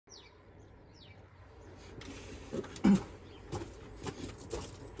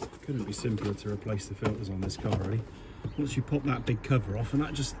Couldn't be simpler to replace the filters on this car, really. Once you pop that big cover off, and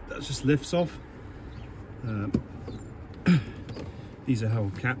that just lifts off. These are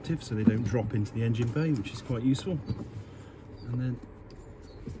held captive, so they don't drop into the engine bay, which is quite useful. And then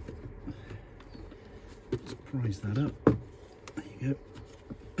just prise that up. There you go.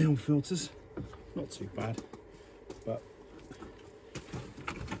 The old filters, not too bad, but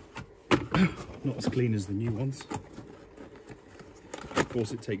not as clean as the new ones. Of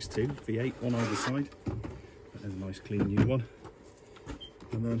course, it takes two, V8 on either side. There's a nice clean new one.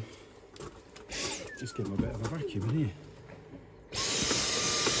 And then just give them a bit of a vacuum in here.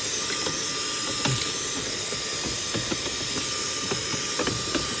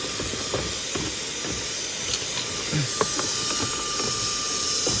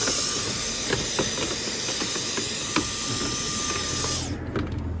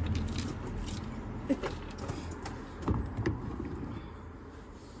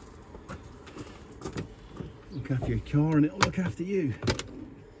 Look after your car and it'll look after you.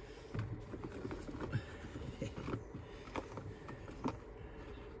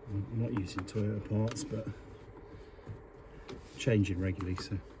 I'm not using Toyota parts, but changing regularly,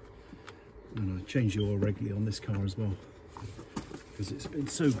 so and I change the oil regularly on this car as well because it's been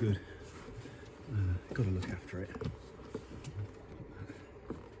so good. Got to look after it.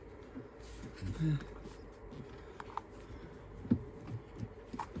 That's better.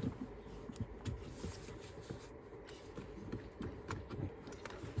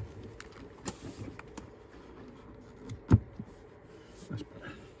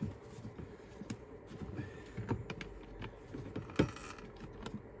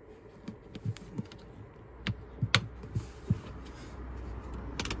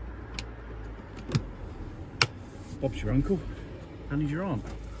 Bob's your uncle, and he's your aunt.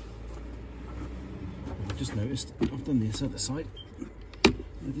 I've just noticed I've done this other side. I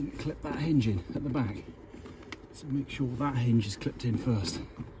didn't clip that hinge in at the back, so make sure that hinge is clipped in first,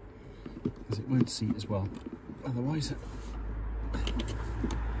 because it won't seat as well. Otherwise, live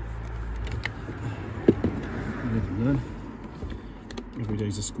and learn. Every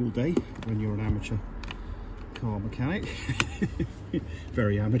day's a school day when you're an amateur car mechanic.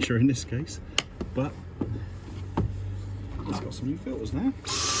 Very amateur in this case, but it's got some new filters now.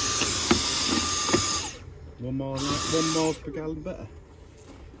 1 miles per gallon better.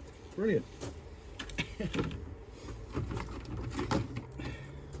 Brilliant.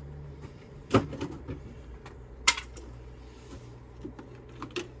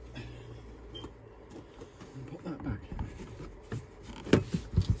 Pop that back.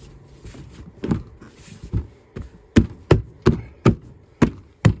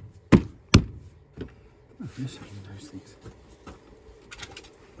 Oh, this is one of those things.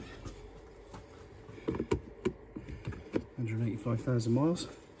 185,000 miles,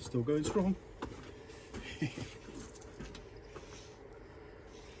 still going strong.